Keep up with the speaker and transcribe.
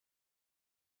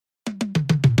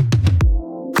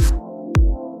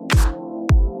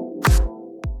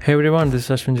Hey everyone, this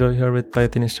is Ashwin Joy here with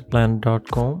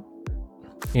pythonistplan.com.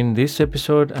 In this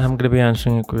episode, I'm going to be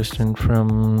answering a question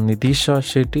from Nidisha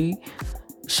Shetty.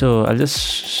 So I'll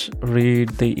just read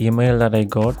the email that I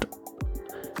got.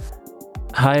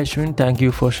 Hi Ashwin, thank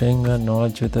you for sharing your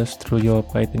knowledge with us through your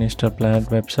Pythonista Planet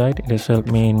website. It has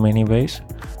helped me in many ways.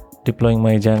 Deploying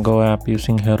my Django app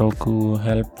using Heroku,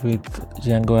 help with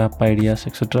Django app ideas,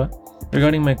 etc.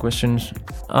 Regarding my questions,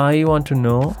 I want to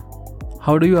know,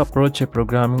 how do you approach a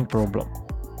programming problem?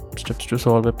 Steps to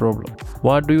solve a problem.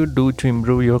 What do you do to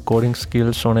improve your coding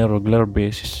skills on a regular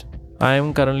basis? I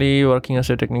am currently working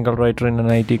as a technical writer in an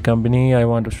IT company. I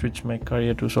want to switch my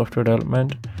career to software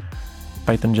development,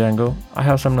 Python Django. I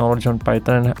have some knowledge on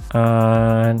Python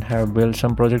and have built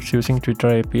some projects using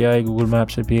Twitter API, Google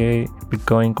Maps API,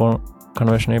 Bitcoin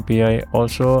Conversion API.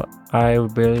 Also,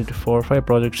 I've built 4 or 5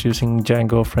 projects using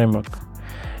Django framework.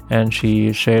 And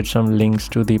she shared some links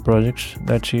to the projects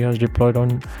that she has deployed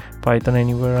on Python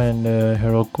Anywhere and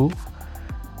Heroku.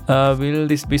 Will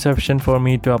this be sufficient for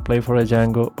me to apply for a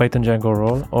Python Django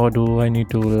role, or do I need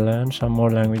to learn some more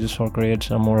languages or create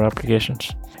some more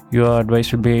applications? Your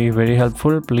advice will be very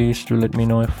helpful. Please do let me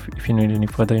know if you need any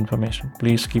further information.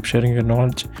 Please keep sharing your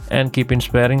knowledge and keep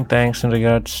inspiring. Thanks and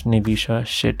regards, Nidisha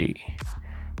Shetty.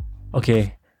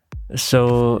 Okay.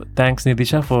 So thanks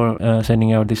Nidisha for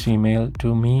sending out this email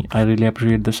to me. I really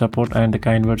appreciate the support and the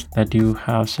kind words that you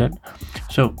have said.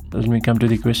 So let me come to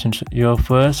the questions. Your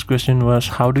first question was,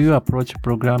 how do you approach a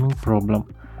programming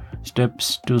problem?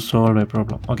 Steps to solve a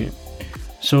problem. Okay,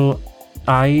 so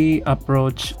I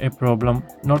approach a problem,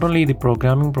 not only the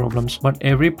programming problems, but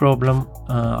every problem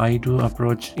I do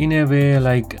approach in a way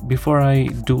like before I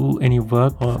do any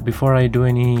work or before I do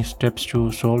any steps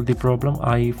to solve the problem,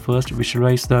 I first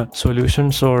visualize the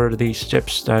solutions or the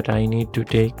steps that I need to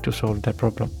take to solve that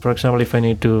problem. For example, if I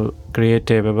need to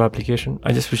create a web application,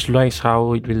 I just visualize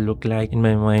how it will look like in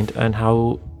my mind, and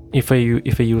how if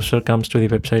a user comes to the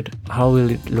website, how will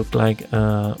it look like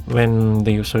when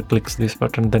the user clicks this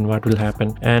button, then what will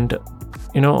happen, and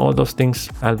all those things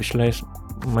I'll visualize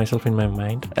myself in my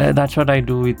mind. That's what I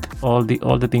do with all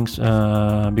the things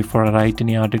before I write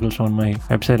any articles on my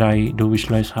website. I do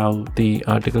visualize how the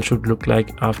article should look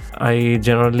like. I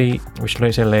generally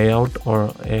visualize a layout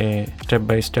or a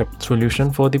step-by-step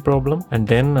solution for the problem, and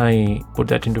then I put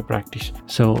that into practice.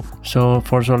 So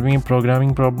for solving a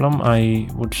programming problem, I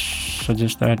would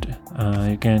suggest that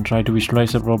you can try to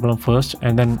visualize the problem first,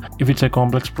 and then if it's a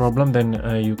complex problem, then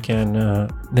you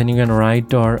can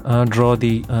write or draw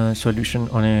the solution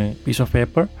on a piece of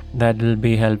paper. That will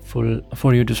be helpful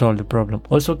for you to solve the problem.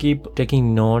 Also, keep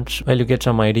taking notes while you get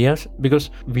some ideas,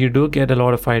 because we do get a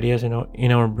lot of ideas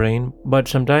in our brain, but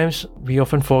sometimes we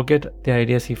often forget the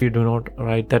ideas if you do not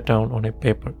write that down on a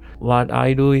paper. What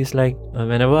I do is, like,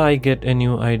 whenever I get a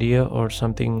new idea or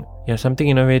something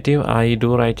innovative, I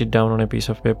do write it down on a piece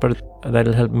of paper. That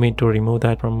will help me to remove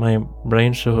that from my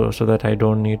brain, so that I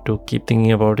don't need to keep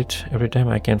thinking about it every time.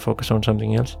 I can focus on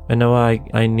something else. Whenever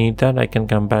I need that, I can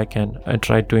come back and I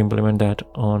try to implement that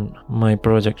on my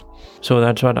project. So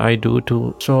that's what I do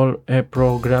to solve a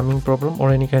programming problem or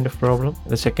any kind of problem.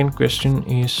 The second question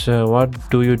is, what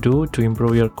do you do to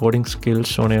improve your coding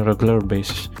skills on a regular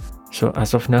basis? So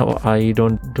as of now, I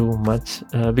don't do much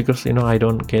because I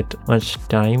don't get much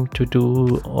time to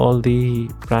do all the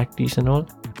practice and all.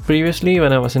 Previously,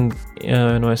 when I was in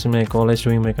my college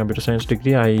doing my computer science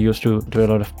degree, I used to do a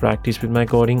lot of practice with my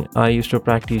coding. I used to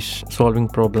practice solving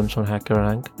problems on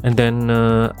HackerRank, and then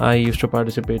I used to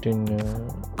participate in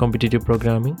competitive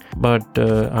programming. But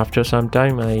after some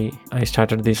time, I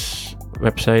started this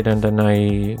website, and then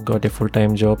I got a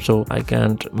full-time job, so I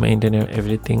can't maintain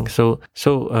everything. So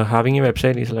having a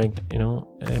website is like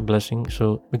a blessing.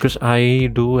 So because I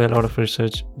do a lot of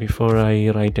research before I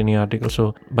write any article,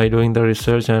 so by doing the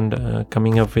research and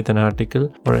coming up with an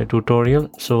article or a tutorial,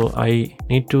 so I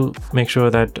need to make sure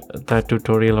that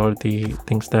tutorial or the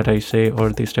things that I say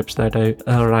or the steps that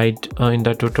I write in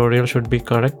that tutorial should be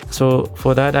correct. So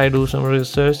for that, I do some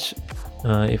research.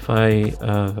 If I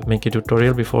make a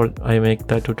tutorial, before I make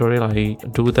that tutorial, I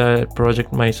do the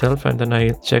project myself, and then I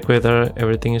check whether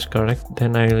everything is correct.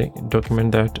 Then I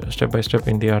document that step by step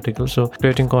in the article. So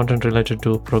creating content related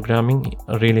to programming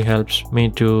really helps me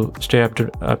to stay up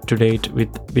to date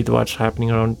with what's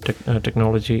happening around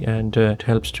technology, and it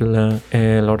helps to learn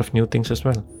a lot of new things as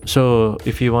well. So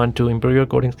if you want to improve your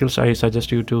coding skills, I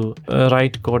suggest you to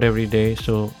write code every day.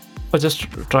 So or just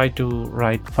try to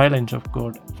write 5 lines of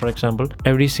code, for example,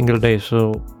 every single day.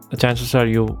 So the chances are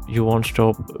you won't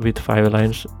stop with 5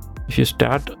 lines. if you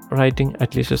start writing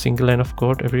at least a single line of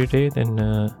code every day, then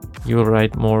you will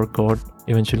write more code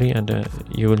eventually, and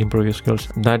you will improve your skills.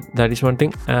 That is one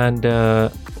thing. And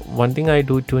one thing I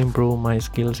do to improve my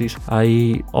skills is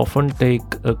I often take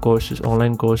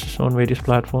online courses on various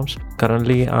platforms.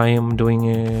 Currently I am doing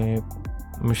a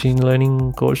machine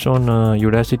learning course on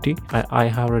Udacity. I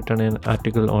have written an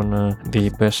article on the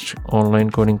best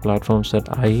online coding platforms that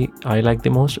I like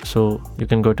the most. So you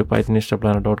can go to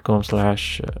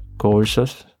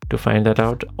pythoniastaplanner.com/courses to find that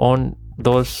out. On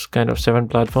those kind of 7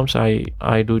 platforms, I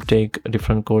do take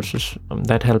different courses.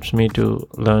 That helps me to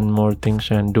learn more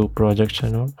things and do projects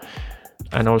and all.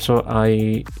 And also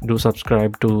I do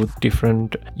subscribe to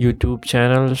different YouTube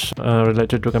channels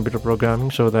related to computer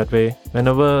programming, so that way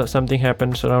whenever something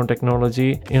happens around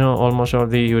technology, almost all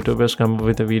the YouTubers come up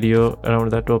with a video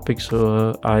around that topic.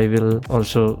 So I will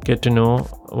also get to know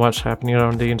what's happening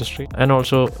around the industry. And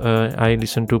also I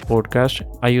listen to podcasts.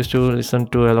 I used to listen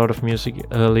to a lot of music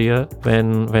earlier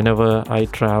whenever I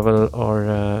travel or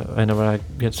whenever I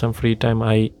get some free time.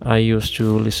 I used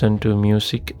to listen to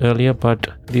music earlier, but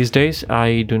these days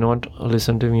I do not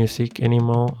listen to music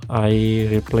anymore. I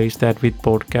replace that with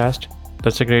podcast.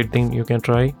 That's a great thing you can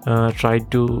try. Try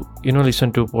to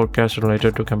listen to podcasts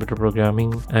related to computer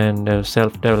programming and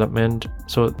self-development.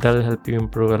 So that'll help you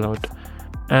improve a lot.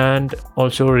 And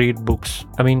also read books.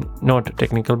 I mean, not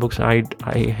technical books. I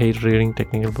hate reading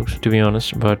technical books, to be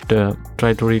honest, but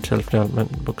try to read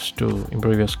self-development books to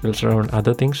improve your skills around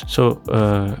other things. So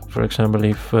for example,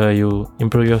 if you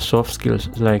improve your soft skills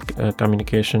like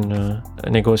communication,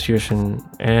 negotiation,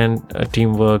 and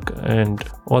teamwork, and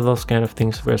all those kind of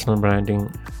things, personal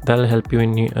branding, that'll help you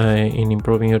in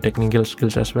improving your technical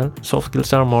skills as well. Soft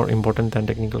skills are more important than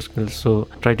technical skills, so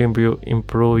try to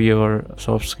improve your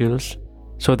soft skills.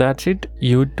 So that's it.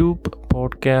 YouTube,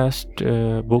 podcast,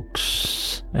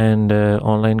 books, and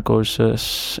online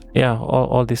courses. Yeah,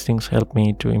 all these things help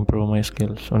me to improve my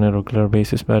skills on a regular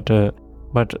basis. But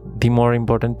the more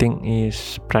important thing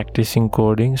is practicing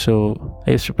coding. So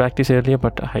I used to practice earlier,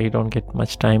 but I don't get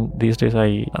much time these days.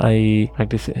 I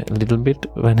practice a little bit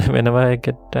whenever I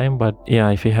get time. But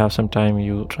yeah, if you have some time,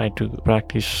 you try to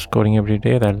practice coding every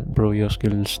day. That'll improve your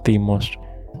skills the most.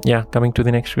 Yeah, coming to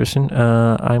the next question.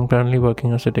 I'm currently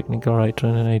working as a technical writer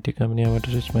in an IT company. I want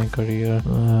to switch my career.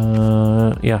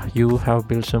 Yeah, you have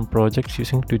built some projects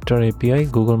using Twitter API,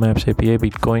 Google Maps API,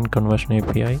 Bitcoin conversion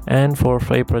API, and 4 or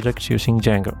 5 projects using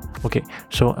Django. Okay,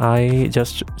 so I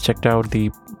just checked out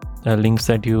the links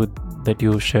that you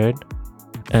shared,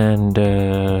 and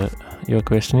your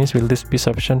question is, will this be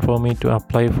sufficient for me to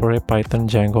apply for a Python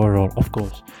Django role? Of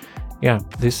course. Yeah,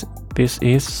 this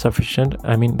is sufficient.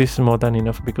 I mean, this is more than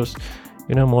enough, because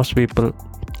most people,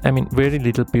 very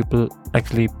little people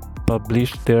actually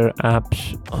publish their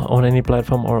apps on any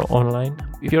platform or online.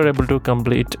 If you're able to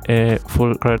complete a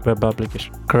full CRUD web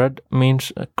application, CRUD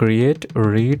means create,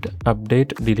 read,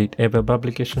 update, delete. A web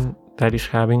application that is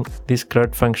having these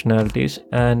CRUD functionalities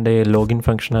and a login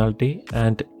functionality,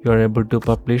 and you're able to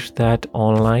publish that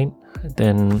online,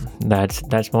 then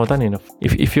that's more than enough.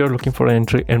 If you're looking for an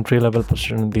entry level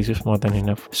position, this is more than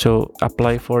enough. So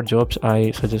apply for jobs.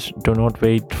 I suggest do not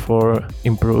wait for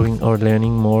improving or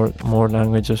learning more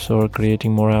languages or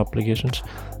creating more applications.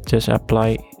 Just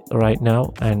apply right now,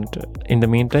 and in the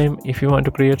meantime, if you want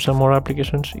to create some more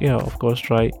applications, yeah, of course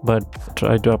try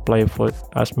to apply for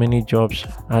as many jobs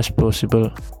as possible,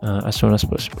 as soon as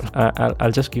possible.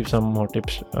 I'll just give some more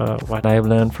tips what I've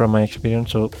learned from my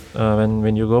experience. So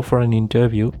when you go for an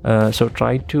interview, so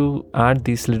try to add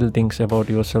these little things about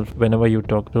yourself whenever you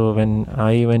talk. To when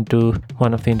I went to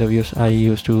one of the interviews, I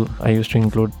used to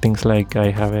include things like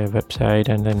I have a website,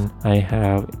 and then I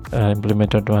have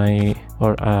implemented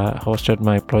hosted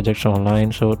my projects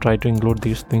online. So try to include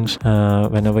these things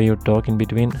whenever you talk in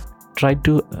between. Try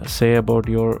to say about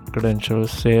your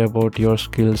credentials, say about your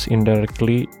skills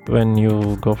indirectly when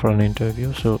you go for an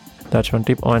interview. So that's one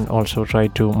tip. And also try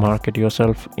to market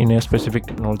yourself in a specific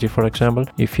technology. For example,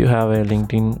 if you have a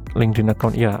LinkedIn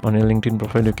account, on a LinkedIn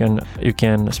profile, you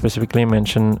can specifically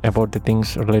mention about the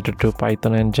things related to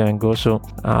Python and Django. So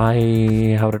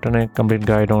I have written a complete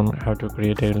guide on how to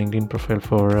create a LinkedIn profile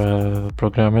for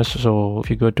programmers. So if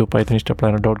you go to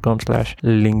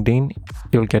pythoniastaplanner.com/LinkedIn,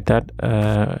 you'll get that,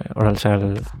 or else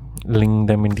I'll link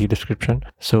them in the description.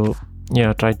 So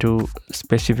yeah, try to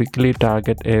specifically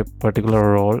target a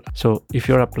particular role. So if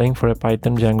you're applying for a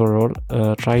Python Django role,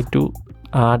 try to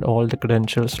add all the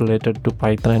credentials related to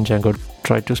Python and Django.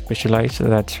 Try to specialize.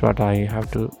 That's what I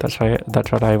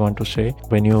want to say.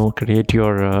 When you create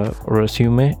your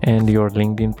resume and your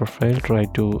LinkedIn profile, try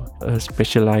to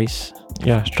specialize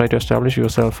try to establish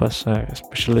yourself as a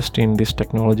specialist in this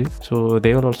technology. So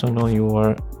they will also know you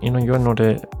are not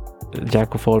a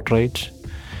jack of all trades,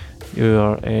 you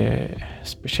are a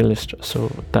specialist. So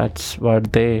that's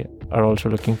what they are also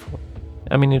looking for.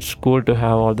 I mean, it's cool to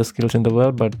have all the skills in the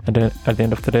world, but at the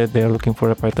end of the day, they are looking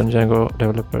for a Python Django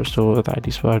developer. So that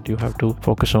is what you have to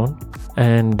focus on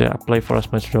and apply for as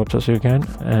much jobs as you can.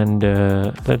 And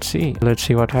let's see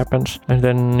what happens. And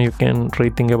then you can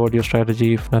rethink about your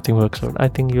strategy if nothing works out. I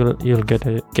think you'll get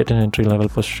an entry level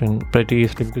position pretty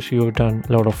easily because you've done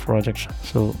a lot of projects.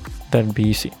 So that'll be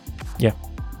easy. Yeah.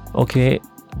 Okay.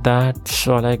 That's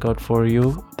all I got for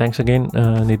you. Thanks again,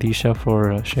 Nidisha,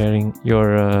 for sharing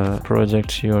your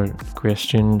projects, your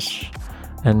questions,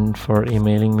 and for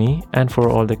emailing me, and for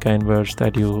all the kind words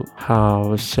that you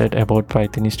have said about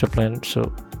Pythonista Planet. So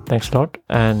thanks a lot.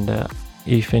 And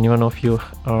if any one of you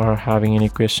are having any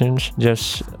questions,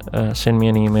 just send me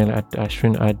an email at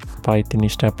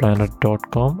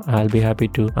ashwin@pythonistaplanet.com. I'll be happy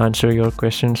to answer your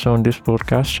questions on this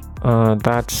podcast.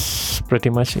 That's pretty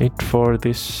much it for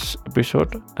this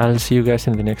episode. I'll see you guys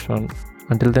in the next one.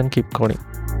 Until then, keep coding.